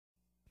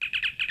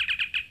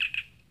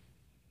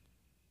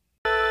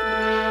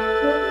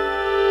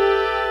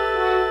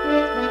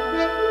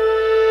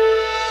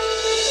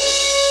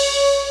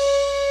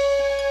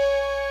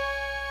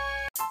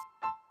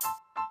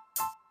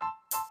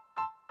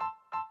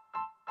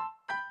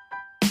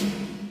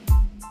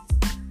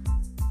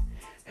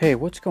Hey,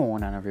 what's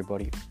going on,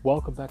 everybody?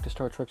 Welcome back to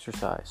Star Trek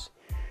Exercise.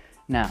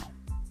 Now,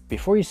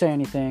 before you say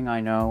anything, I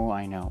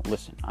know.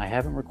 Listen, I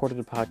haven't recorded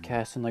a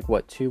podcast in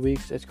 2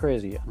 weeks? It's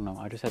crazy. I don't know.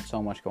 I just had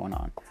so much going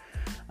on.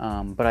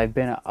 But I've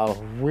been a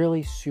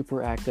really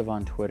super active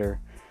on Twitter.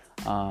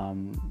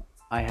 I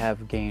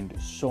have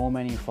gained so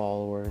many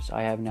followers.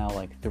 I have now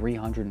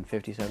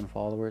 357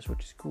 followers,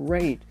 which is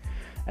great.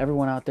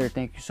 Everyone out there,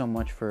 thank you so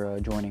much for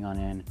joining on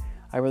in.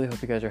 I really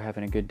hope you guys are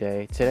having a good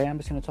day. Today, I'm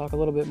just going to talk a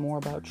little bit more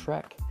about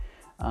Trek.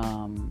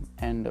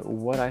 And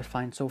what I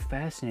find so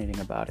fascinating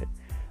about it.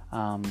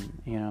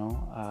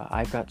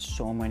 I've got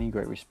so many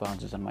great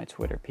responses on my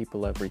Twitter.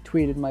 People have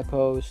retweeted my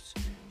posts.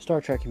 Star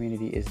Trek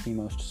community is the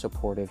most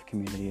supportive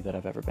community that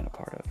I've ever been a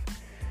part of.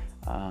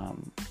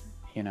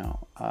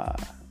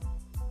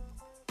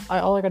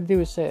 All I gotta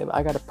do is say,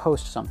 I gotta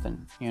post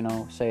something,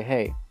 say,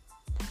 hey,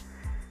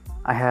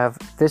 I have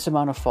this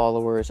amount of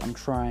followers. I'm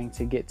trying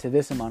to get to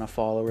this amount of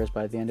followers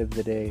by the end of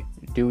the day.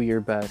 Do your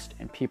best.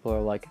 And people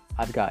are like,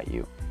 I've got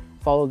you.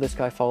 Follow this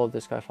guy, follow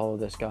this guy, follow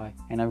this guy.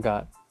 And I've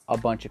got a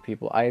bunch of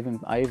people. I even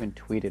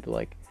tweeted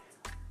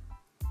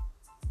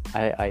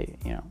I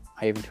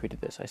even tweeted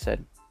this. I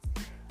said,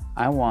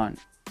 I want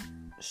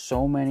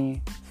so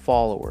many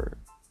follower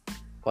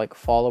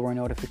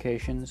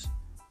notifications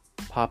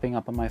popping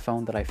up on my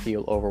phone that I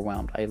feel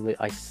overwhelmed.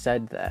 I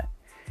said that,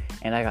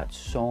 and I got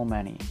so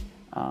many.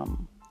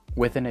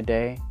 Within a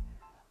day,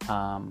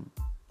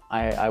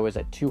 I was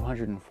at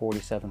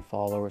 247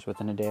 followers.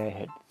 Within a day, I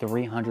had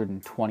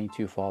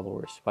 322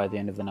 followers by the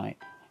end of the night.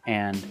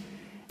 And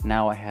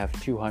now I have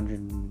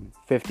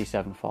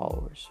 257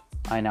 followers.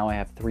 I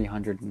have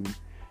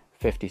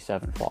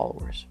 357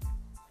 followers.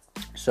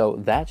 So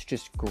that's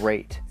just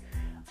great.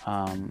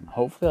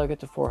 Hopefully I'll get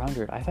to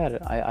 400. I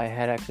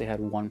had actually had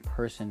one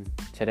person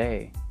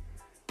today,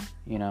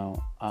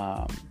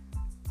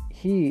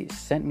 he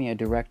sent me a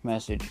direct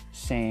message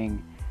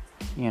saying,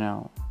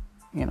 how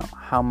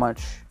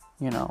much,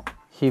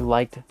 he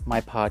liked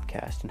my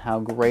podcast and how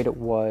great it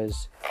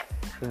was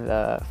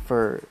to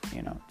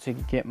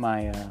get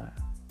my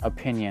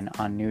opinion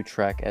on New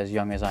Trek as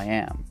young as I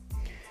am.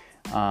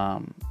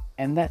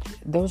 And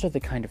those are the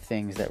kind of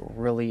things that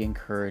really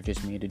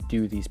encourages me to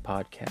do these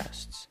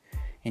podcasts.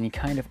 And he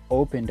kind of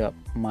opened up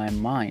my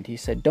mind. He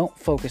said, don't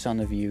focus on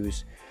the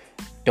views.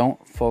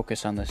 Don't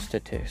focus on the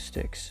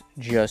statistics.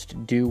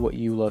 Just do what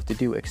you love to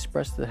do.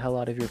 Express the hell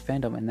out of your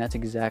fandom. And that's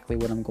exactly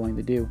what I'm going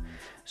to do.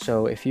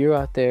 So if you're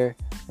out there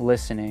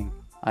listening,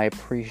 I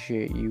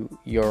appreciate you.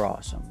 You're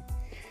awesome.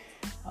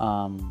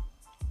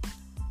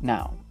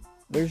 Now,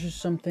 there's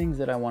just some things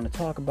that I want to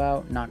talk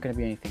about. Not going to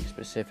be anything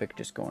specific.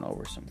 Just going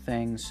over some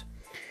things.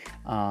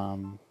 I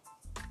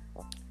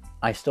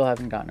still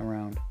haven't gotten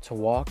around to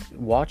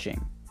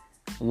watching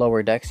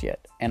Lower Decks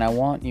yet. And I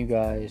want you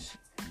guys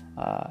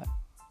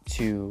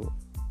to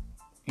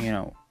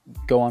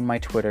go on my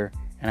Twitter,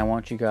 and I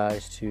want you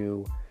guys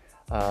to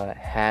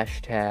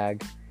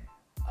hashtag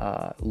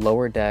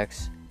Lower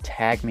Decks,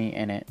 tag me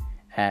in it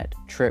at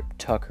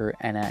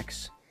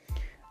TripTuckerNX,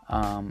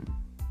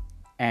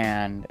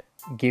 and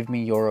give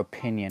me your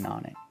opinion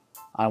on it.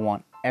 I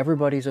want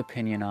everybody's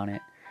opinion on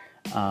it,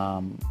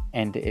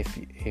 and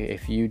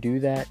if you do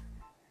that,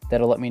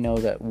 that'll let me know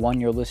that, one,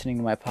 you're listening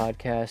to my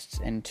podcasts,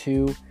 and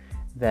two,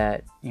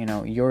 that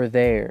you're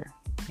there.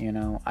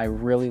 I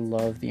really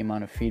love the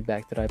amount of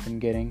feedback that I've been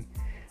getting,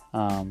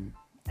 and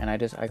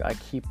I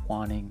keep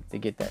wanting to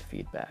get that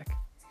feedback.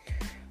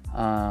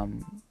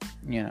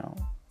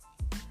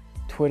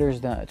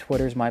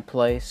 Twitter's my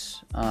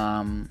place,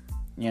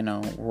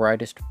 where I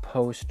just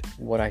post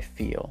what I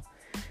feel.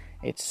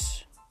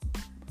 It's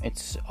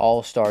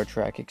all Star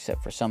Trek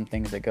except for some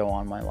things that go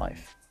on in my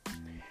life.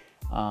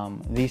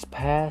 These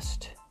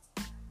past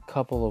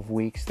couple of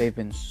weeks, they've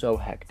been so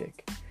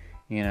hectic.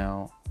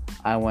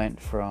 I went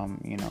from,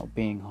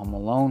 being home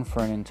alone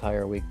for an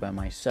entire week by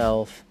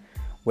myself,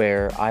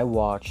 where I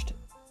watched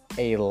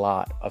a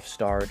lot of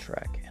Star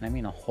Trek, and I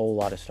mean a whole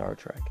lot of Star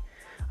Trek.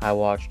 I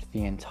watched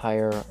the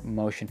entire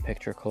motion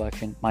picture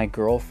collection. My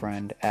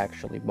girlfriend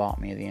actually bought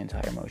me the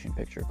entire motion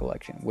picture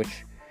collection,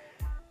 which,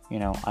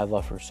 I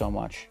love her so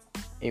much.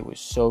 It was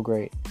so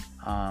great.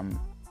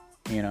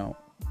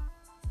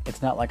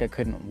 It's not like I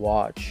couldn't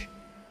watch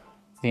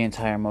the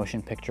entire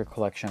motion picture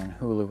collection on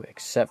Hulu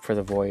except for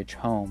The Voyage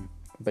Home,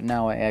 but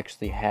now I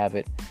actually have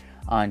it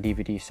on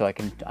DVD, so I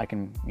can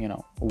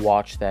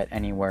watch that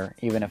anywhere,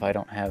 even if I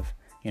don't have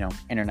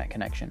internet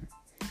connection,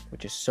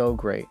 which is so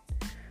great.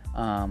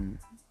 I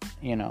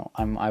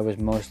was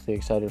mostly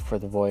excited for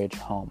The Voyage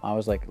Home. I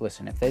was like,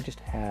 listen, if they just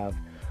have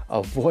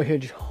a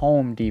Voyage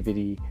Home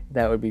DVD,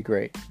 that would be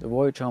great. The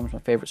Voyage Home is my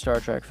favorite Star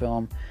Trek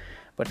film,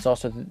 but it's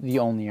also the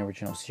only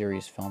original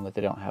series film that they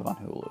don't have on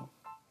Hulu.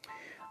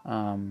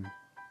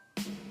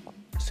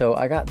 So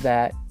I got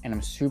that, and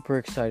I'm super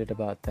excited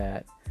about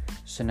that.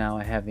 So now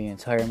I have the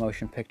entire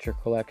motion picture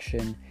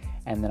collection,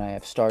 and then I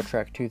have Star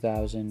Trek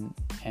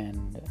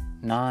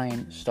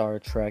 2009, Star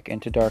Trek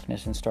Into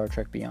Darkness, and Star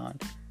Trek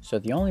Beyond. So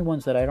the only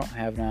ones that I don't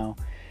have now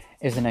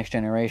is the Next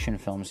Generation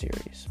film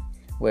series,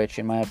 which,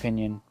 in my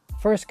opinion,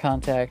 First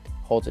Contact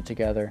holds it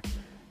together.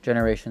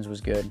 Generations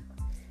was good.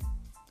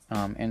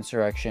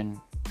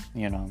 Insurrection,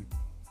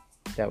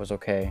 that was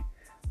okay.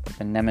 But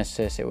the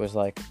Nemesis, it was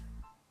like,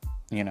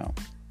 the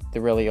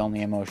really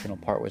only emotional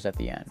part was at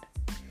the end.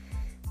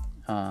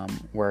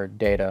 Where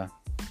Data,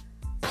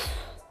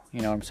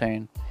 you know what I'm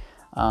saying?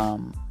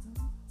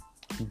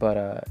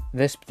 But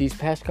these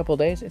past couple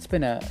days, it's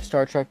been a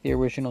Star Trek the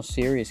Original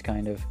Series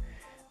kind of.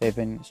 They've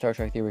been Star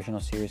Trek the Original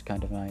Series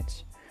kind of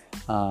nights.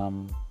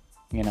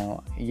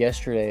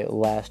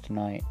 Last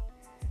night,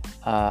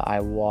 I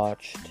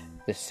watched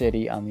The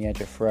City on the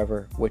Edge of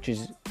Forever, which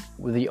is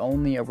the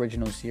only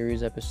original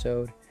series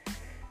episode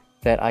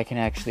that I can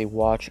actually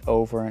watch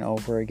over and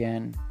over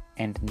again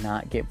and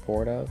not get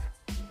bored of.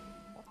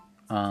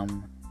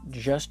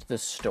 Just the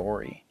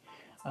story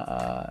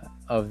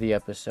of the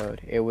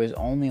episode. It was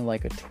only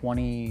like a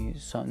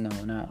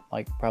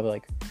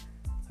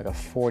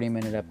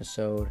 40-minute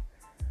episode.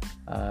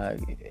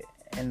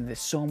 And there's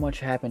so much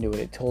happened to it.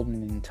 It told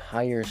an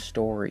entire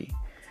story.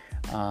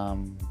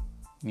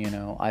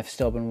 I've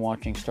still been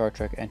watching Star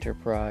Trek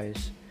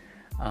Enterprise.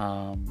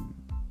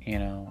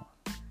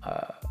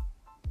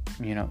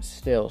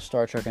 Still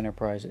Star Trek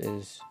Enterprise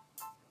is,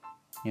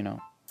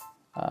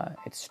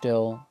 it's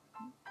still,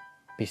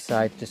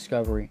 besides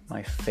Discovery,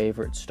 my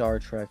favorite Star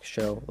Trek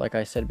show. Like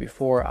I said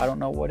before, I don't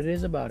know what it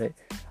is about it.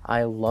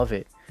 I love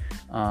it.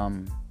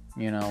 I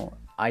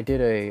did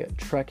a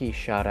Trekkie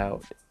shout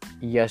out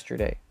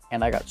yesterday,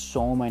 and I got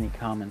so many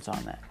comments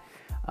on that.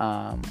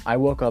 I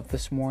woke up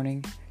this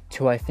morning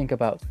to, I think,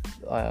 about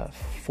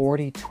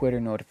 40 Twitter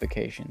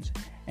notifications,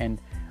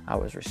 and I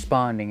was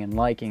responding and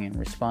liking, and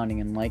I'm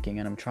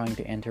trying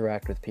to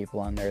interact with people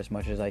on there as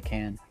much as I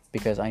can,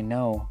 because I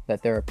know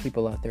that there are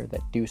people out there that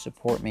do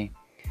support me.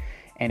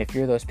 And if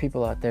you're those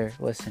people out there,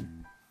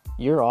 listen,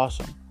 you're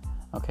awesome,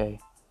 okay?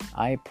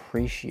 I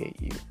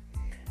appreciate you,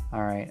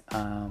 all right?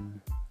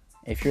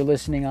 If you're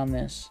listening on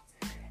this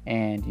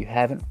and you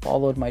haven't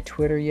followed my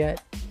Twitter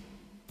yet,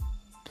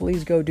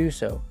 please go do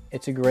so.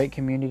 It's a great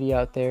community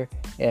out there.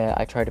 Yeah,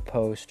 I try to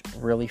post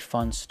really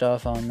fun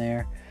stuff on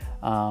there.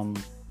 All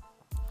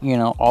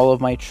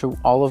of my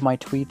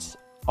tweets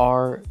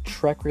are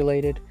Trek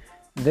related.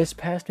 This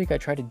past week, I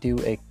tried to do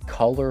a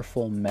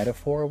colorful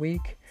metaphor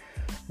week,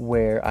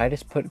 where I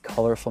just put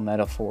colorful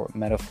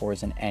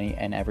metaphors in any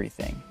and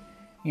everything.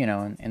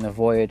 In the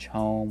voyage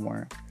home,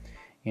 where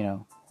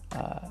Jillian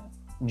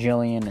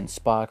and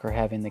Spock are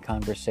having the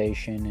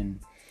conversation, and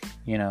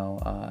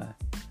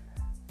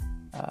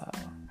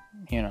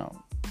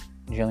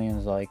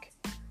Jillian's like,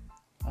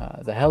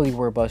 the hell you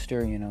were,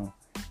 Buster,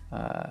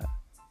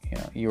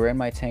 you were in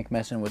my tank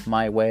messing with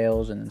my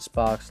whales. And then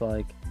Spock's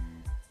like,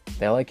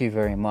 they like you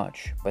very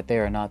much, but they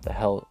are not the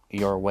hell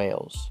your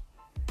whales.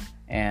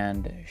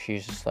 And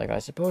she's just like, I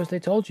suppose they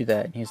told you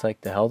that. And he's like,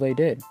 the hell they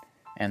did.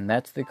 And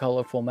that's the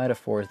colorful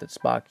metaphors that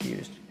Spock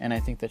used. And I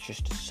think that's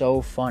just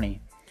so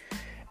funny,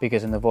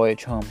 because in the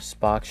voyage home,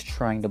 Spock's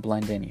trying to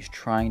blend in. He's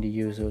trying to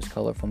use those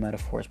colorful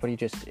metaphors, but he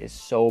just is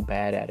so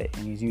bad at it,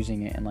 and he's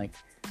using it in like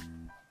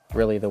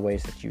really the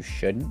ways that you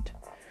shouldn't.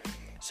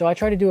 So I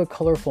tried to do a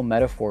colorful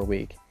metaphor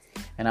week,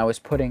 and I was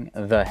putting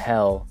the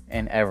hell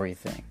in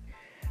everything.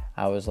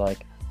 I was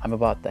like, I'm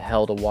about the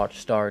hell to watch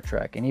Star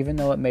Trek. And even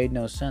though it made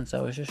no sense,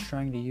 I was just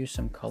trying to use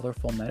some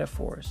colorful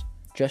metaphors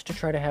just to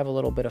try to have a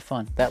little bit of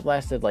fun. That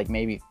lasted like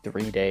maybe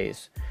 3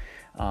 days.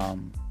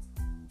 And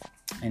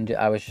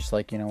I was just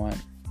like, you know what?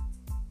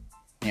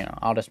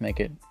 I'll just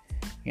make it,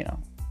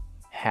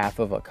 half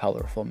of a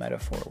colorful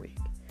metaphor week.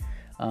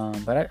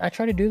 But I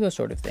try to do those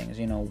sort of things,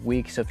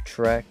 weeks of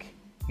Trek,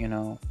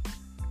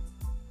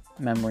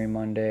 Memory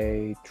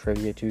Monday,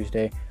 Trivia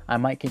Tuesday. I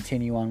might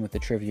continue on with the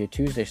Trivia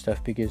Tuesday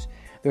stuff, because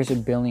there's a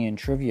billion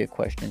trivia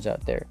questions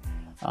out there.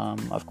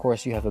 Of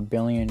course, you have a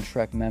billion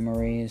Trek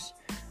memories.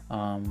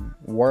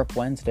 Warp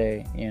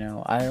Wednesday,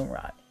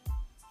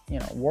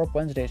 Warp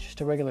Wednesday is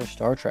just a regular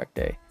Star Trek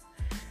day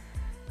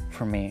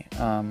for me.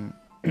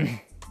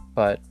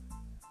 But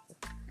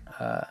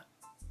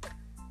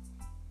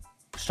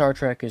Star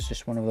Trek is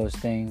just one of those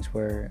things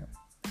where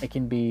it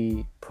can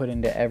be put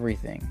into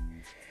everything.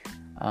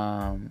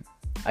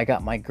 I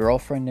got my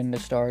girlfriend into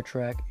Star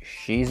Trek.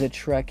 She's a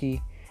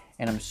Trekkie,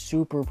 and I'm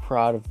super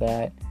proud of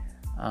that.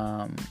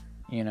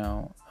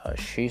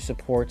 She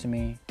supports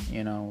me.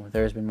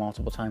 There's been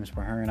multiple times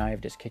where her and I have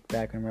just kicked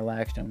back and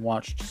relaxed and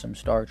watched some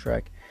Star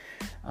Trek.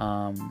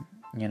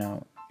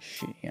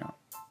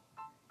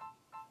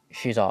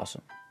 She's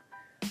awesome.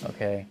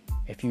 Okay,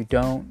 if you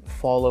don't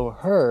follow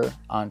her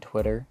on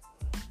Twitter,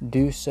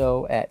 do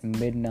so at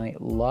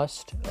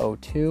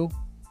MidnightLust02.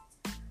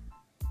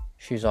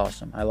 She's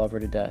awesome. I love her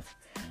to death.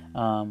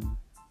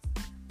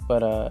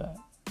 But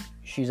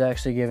she's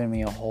actually given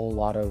me a whole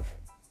lot of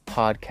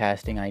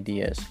podcasting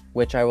ideas,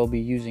 which I will be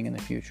using in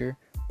the future.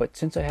 But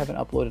since I haven't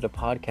uploaded a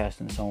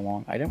podcast in so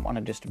long, I didn't want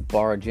to just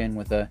barge in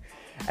with a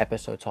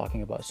episode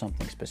talking about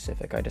something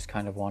specific. I just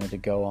kind of wanted to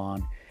go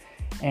on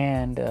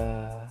and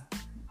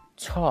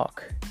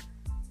talk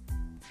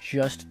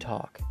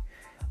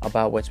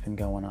about what's been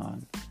going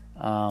on.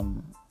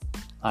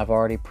 I've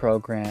already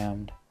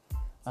programmed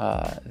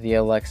the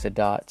Alexa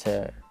Dot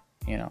to,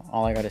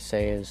 all I gotta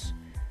say is,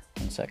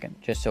 1 second,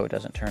 just so it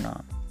doesn't turn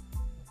on.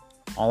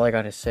 All I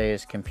gotta say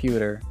is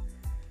computer,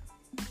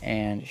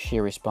 and she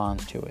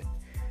responds to it,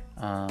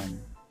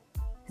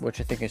 which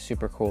I think is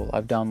super cool.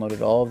 I've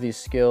downloaded all of these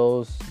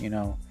skills,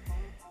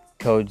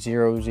 code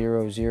 000,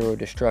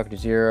 destruct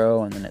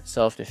 0, and then it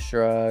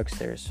self-destructs.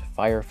 There's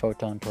fire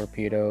photon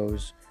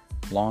torpedoes,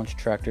 launch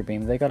tractor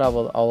beam. They got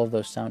all of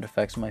those sound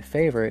effects. My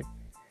favorite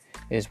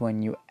is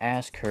when you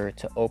ask her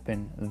to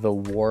open the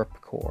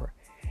warp core,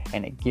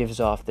 and it gives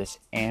off this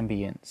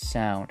ambient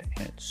sound,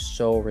 and it's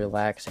so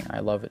relaxing. I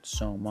love it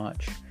so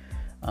much.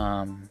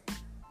 I'm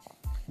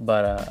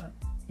gonna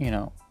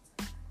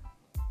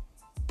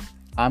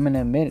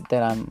admit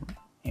that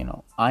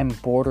I'm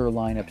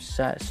borderline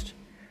obsessed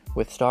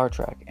with Star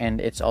Trek,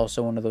 and it's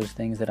also one of those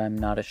things that I'm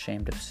not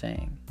ashamed of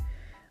saying,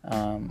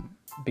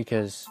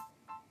 because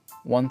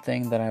one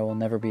thing that I will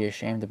never be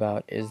ashamed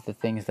about is the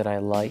things that I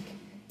like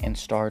in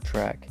Star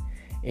Trek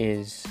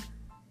is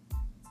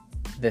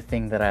the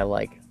thing that I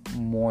like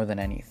more than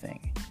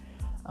anything.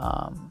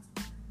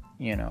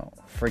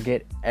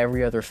 Forget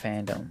every other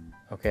fandom,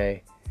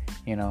 okay?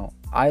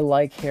 I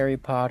like Harry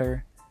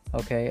Potter,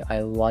 okay?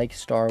 I like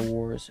Star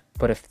Wars,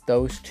 but if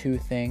those two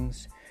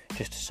things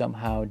just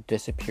somehow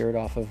disappeared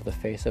off of the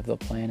face of the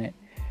planet,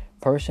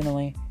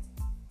 personally,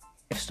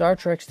 if Star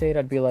Trek stayed,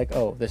 I'd be like,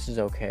 oh, this is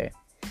okay.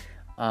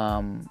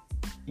 I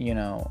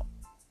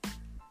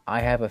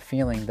have a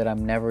feeling that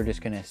I'm never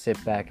just going to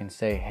sit back and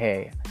say,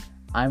 hey,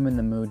 I'm in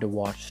the mood to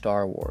watch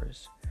Star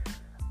Wars.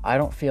 I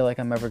don't feel like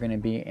I'm ever going to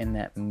be in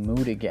that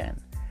mood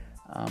again.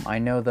 I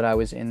know that I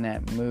was in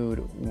that mood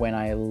when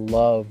I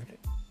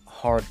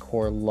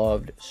hardcore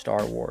loved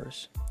Star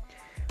Wars.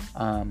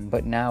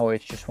 But now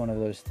it's just one of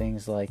those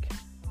things like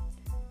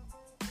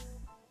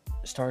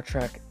Star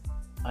Trek,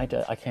 I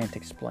can't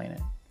explain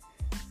it.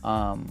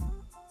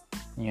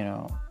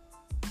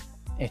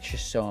 It's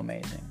just so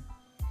amazing.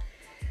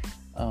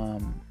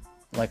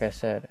 Like I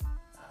said,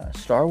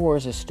 Star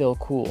Wars is still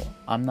cool.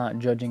 I'm not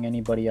judging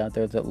anybody out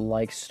there that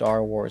likes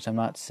Star Wars. I'm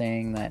not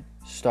saying that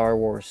Star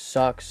Wars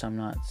sucks. I'm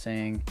not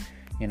saying,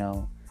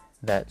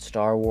 that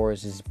Star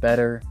Wars is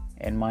better.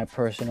 In my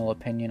personal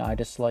opinion, I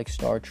just like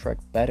Star Trek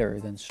better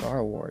than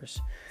Star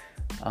Wars.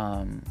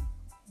 And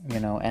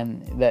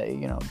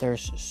that,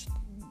 there's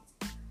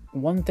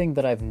one thing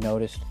that I've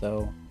noticed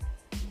though,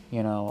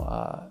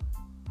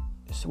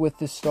 with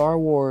the Star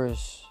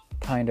Wars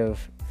kind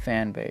of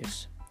fan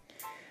base,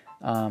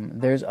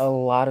 there's a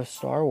lot of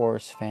Star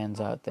Wars fans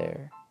out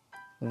there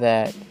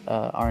that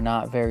are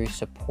not very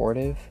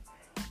supportive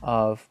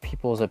of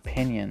people's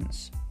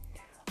opinions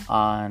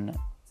on,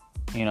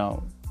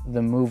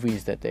 the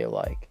movies that they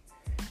like.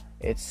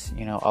 It's,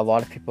 a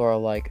lot of people are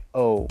like,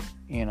 oh,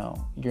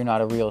 you're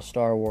not a real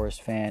Star Wars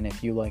fan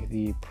if you like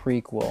the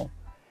prequel,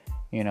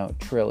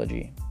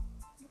 trilogy.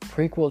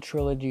 Prequel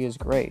trilogy is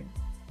great.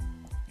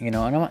 And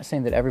I'm not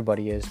saying that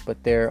everybody is,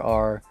 but there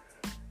are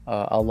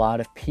a lot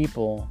of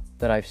people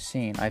that I've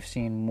seen. I've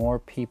seen more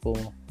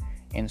people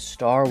in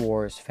Star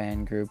Wars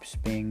fan groups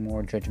being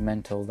more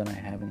judgmental than I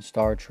have in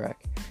Star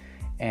Trek.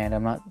 And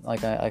I'm not,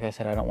 like I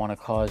said, I don't want to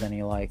cause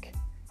any,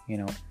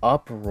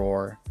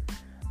 uproar.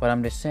 But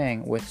I'm just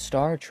saying, with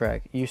Star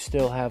Trek, you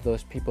still have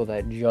those people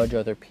that judge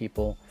other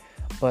people,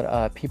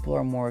 but people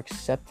are more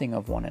accepting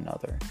of one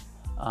another.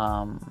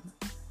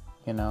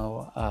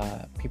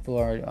 People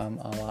are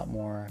a lot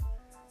more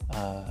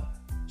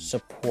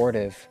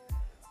supportive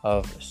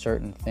of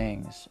certain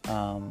things.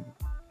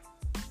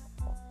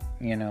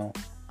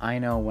 I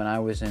know when I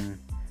was in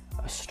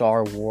a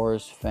Star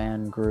Wars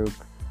fan group,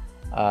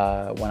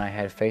 when I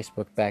had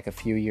Facebook back a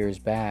few years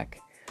back,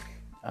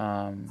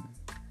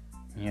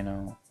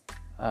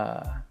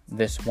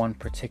 this one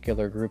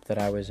particular group that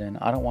I was in,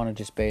 I don't want to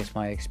just base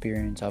my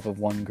experience off of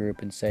one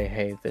group and say,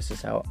 hey, this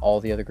is how all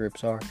the other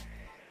groups are.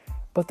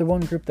 But the one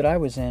group that I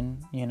was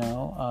in,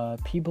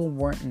 people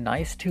weren't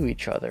nice to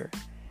each other.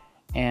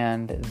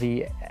 And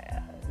the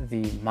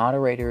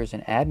moderators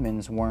and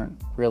admins weren't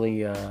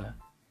really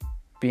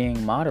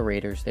being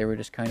moderators. They were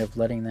just kind of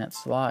letting that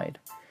slide.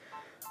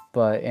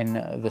 But in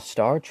the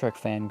Star Trek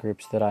fan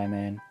groups that I'm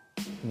in,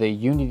 the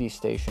Unity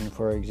Station,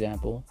 for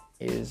example,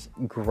 is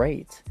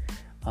great.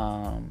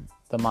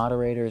 The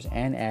moderators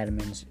and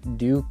admins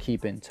do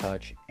keep in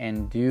touch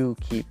and do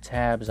keep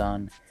tabs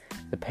on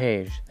the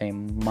page. They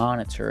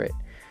monitor it.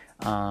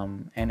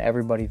 And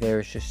everybody there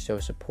is just so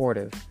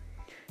supportive.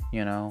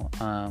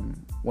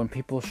 When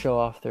people show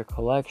off their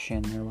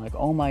collection, they're like,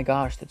 oh my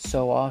gosh, that's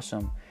so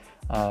awesome.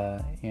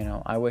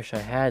 I wish I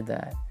had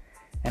that.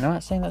 And I'm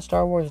not saying that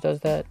Star Wars does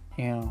that,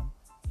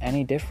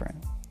 any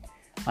different.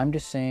 I'm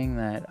just saying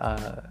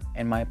that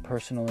in my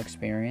personal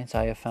experience,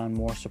 I have found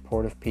more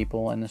supportive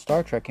people in the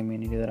Star Trek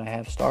community than I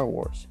have Star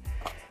Wars,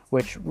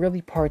 which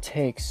really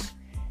partakes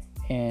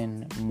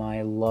in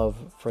my love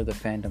for the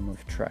fandom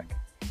of Trek.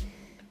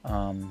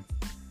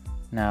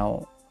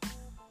 Now,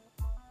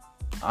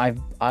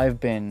 I've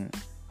been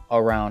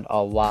around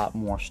a lot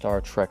more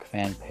Star Trek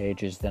fan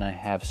pages than I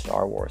have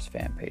Star Wars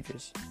fan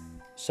pages.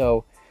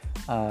 So,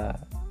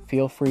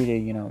 feel free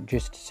to,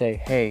 just say,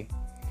 hey,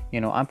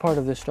 I'm part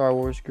of the Star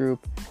Wars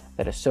group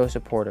that is so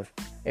supportive.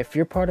 If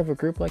you're part of a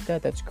group like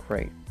that, that's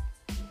great.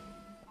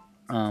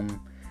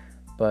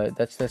 But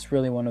that's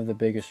really one of the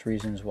biggest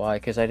reasons why,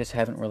 because I just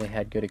haven't really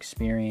had good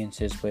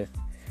experiences with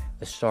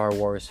the Star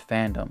Wars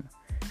fandom.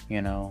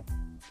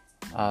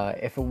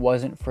 If it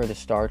wasn't for the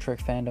Star Trek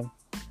fandom,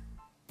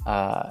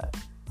 I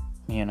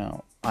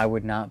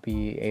would not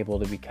be able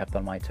to be kept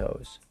on my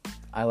toes.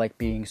 I like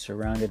being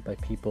surrounded by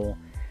people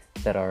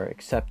that are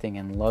accepting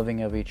and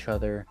loving of each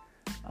other.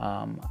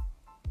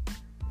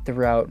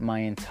 Throughout my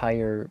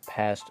entire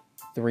past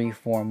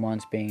 3-4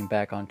 months being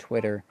back on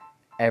Twitter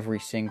every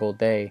single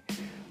day,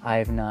 I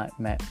have not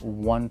met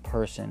one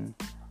person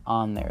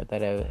on there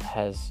that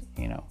has,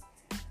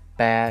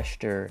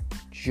 bashed or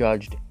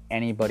judged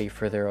anybody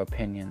for their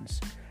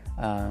opinions,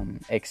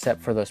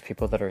 except for those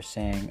people that are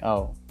saying,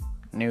 oh,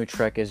 new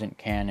Trek isn't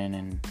canon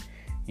and,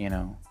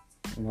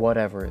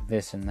 whatever,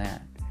 this and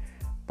that.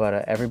 But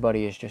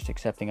everybody is just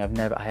accepting.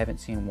 I haven't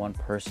seen one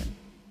person.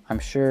 I'm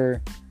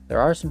sure there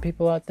are some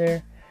people out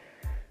there,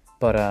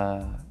 but,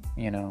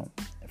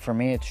 for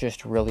me, it's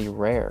just really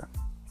rare.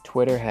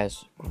 Twitter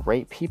has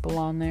great people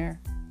on there.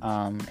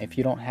 If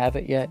you don't have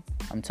it yet,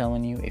 I'm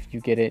telling you, if you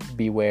get it,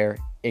 beware.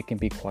 It can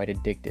be quite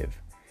addictive.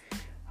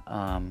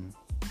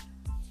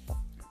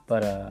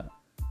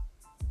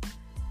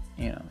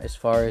 As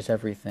far as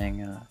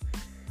everything,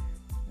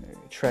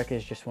 Trek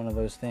is just one of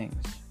those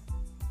things.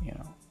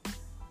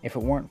 If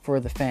it weren't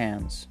for the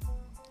fans,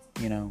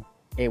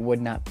 it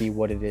would not be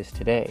what it is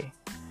today.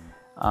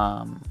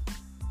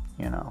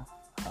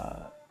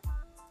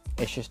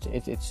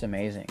 It's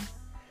amazing.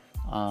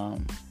 I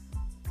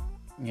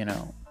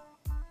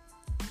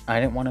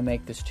didn't want to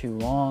make this too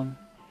long.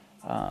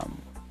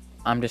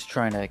 I'm just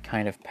trying to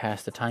kind of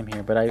pass the time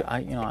here, but I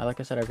like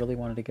I said, I really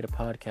wanted to get a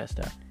podcast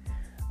out.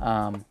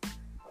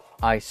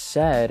 I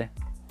said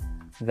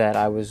that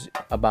I was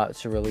about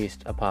to release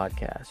a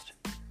podcast.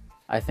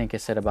 I think I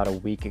said about a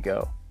week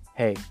ago,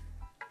 hey,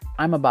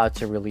 I'm about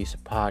to release a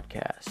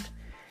podcast.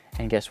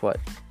 And guess what?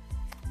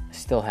 I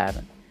still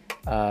haven't.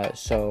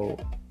 So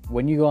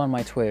when you go on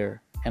my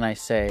Twitter and I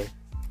say,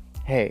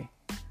 hey,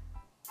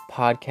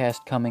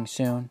 podcast coming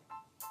soon,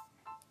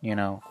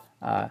 you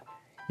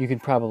can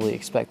probably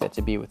expect that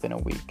to be within a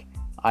week.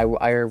 I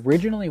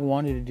originally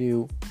wanted to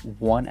do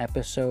one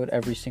episode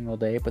every single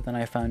day, but then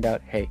I found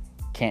out, hey,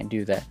 can't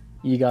do that.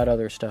 You got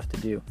other stuff to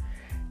do.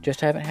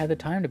 Just haven't had the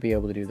time to be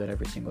able to do that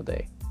every single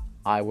day.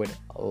 I would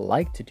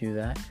like to do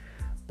that,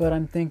 but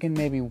I'm thinking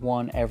maybe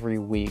one every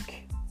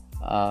week,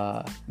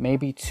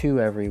 maybe 2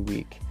 every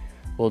week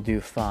will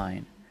do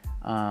fine.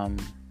 I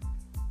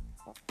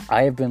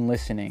have been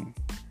listening.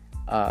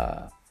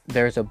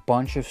 There's a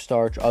bunch of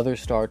other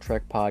Star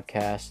Trek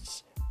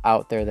podcasts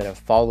out there that have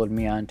followed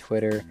me on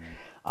Twitter.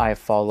 I have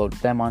followed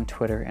them on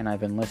Twitter, and I've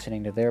been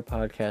listening to their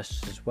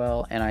podcasts as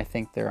well, and I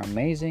think they're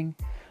amazing.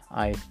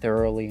 I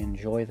thoroughly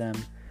enjoy them.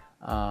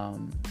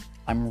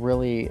 I'm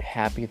really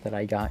happy that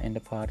I got into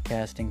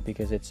podcasting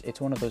because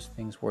it's one of those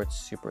things where it's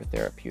super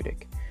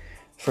therapeutic.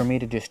 For me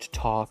to just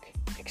talk,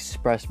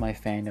 express my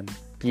fandom,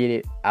 get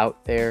it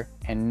out there,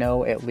 and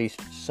know at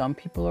least some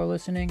people are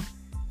listening,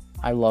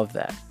 I love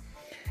that.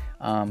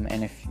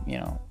 And if,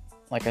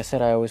 like I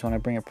said, I always want to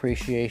bring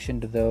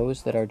appreciation to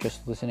those that are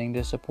just listening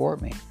to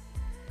support me,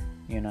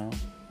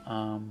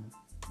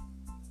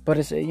 But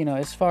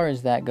as far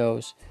as that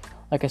goes,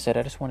 like I said,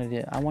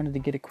 I wanted to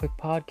get a quick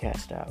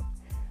podcast out.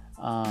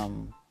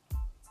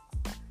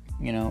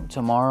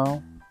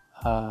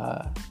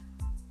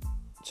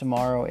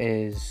 Tomorrow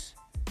is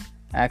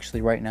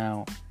actually right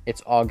now,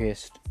 it's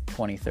August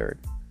 23rd.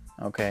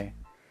 Okay.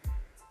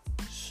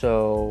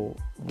 So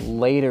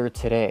later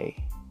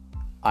today,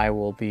 I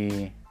will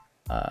be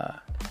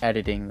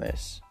editing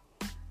this.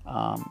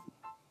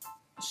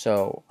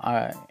 So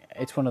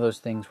it's one of those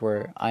things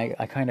where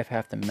I kind of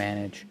have to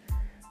manage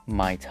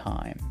my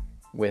time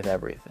with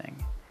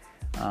everything.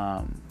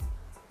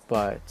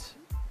 But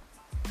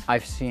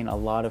I've seen a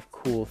lot of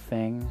cool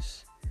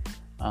things,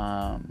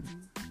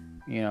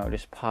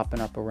 just popping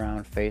up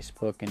around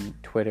Facebook and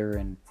Twitter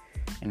and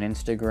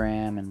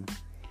Instagram. And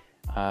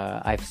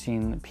I've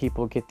seen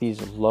people get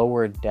these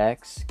Lower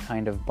Decks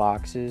kind of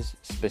boxes,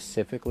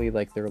 specifically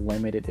like their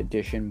limited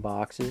edition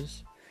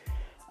boxes.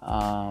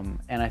 And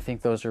I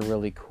think those are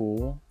really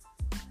cool.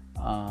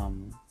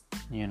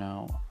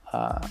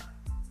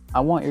 I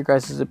want your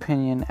guys'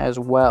 opinion as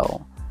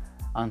well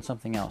on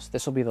something else.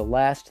 This will be the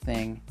last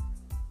thing.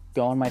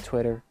 Go on my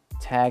Twitter,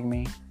 tag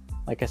me,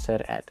 like I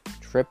said, at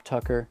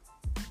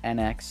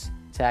TripTuckerNX.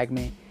 Tag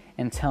me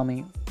and tell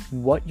me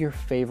what your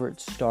favorite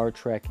Star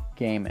Trek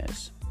game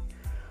is.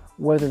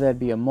 Whether that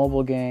be a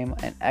mobile game,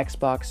 an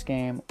Xbox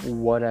game,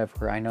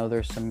 whatever. I know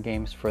there's some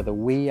games for the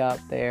Wii out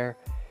there.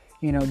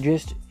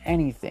 Just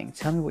anything.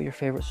 Tell me what your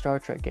favorite Star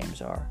Trek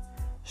games are.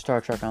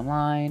 Star Trek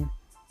Online,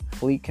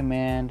 Fleet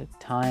Command,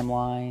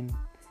 Timeline,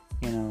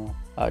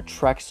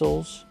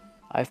 Trexels.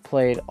 I've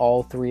played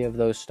all 3 of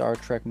those Star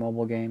Trek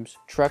mobile games.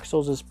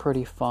 Trexels is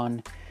pretty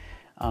fun,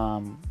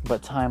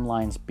 but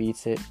Timelines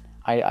beats it.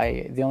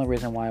 the only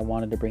reason why I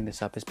wanted to bring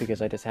this up is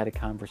because I just had a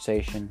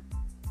conversation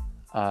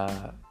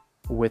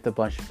with a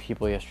bunch of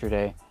people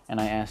yesterday,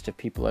 and I asked if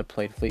people had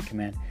played Fleet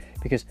Command,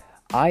 because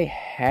I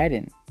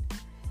hadn't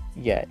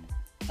yet.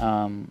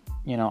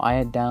 I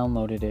had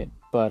downloaded it,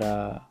 but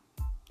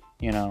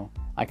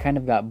I kind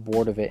of got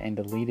bored of it and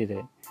deleted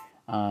it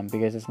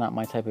because it's not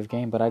my type of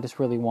game. But I just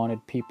really wanted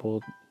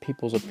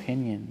people's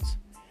opinions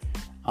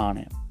on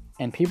it,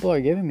 and people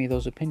are giving me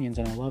those opinions,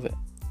 and I love it.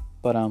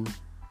 But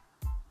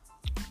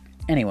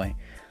anyway,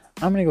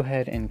 I'm gonna go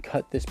ahead and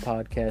cut this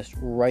podcast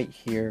right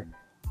here.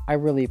 I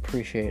really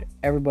appreciate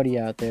everybody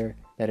out there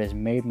that has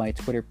made my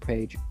Twitter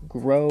page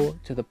grow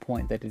to the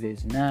point that it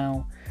is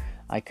now.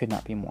 I could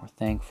not be more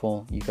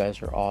thankful. You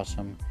guys are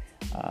awesome.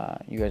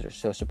 You guys are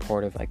so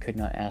supportive. I could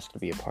not ask to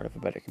be a part of a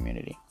better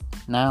community.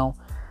 Now,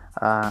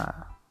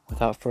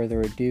 without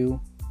further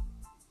ado,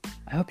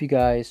 I hope you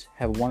guys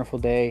have a wonderful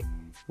day.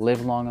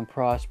 Live long and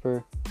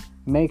prosper.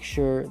 Make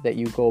sure that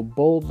you go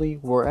boldly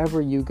wherever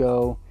you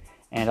go.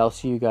 And I'll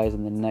see you guys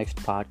in the next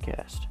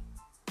podcast.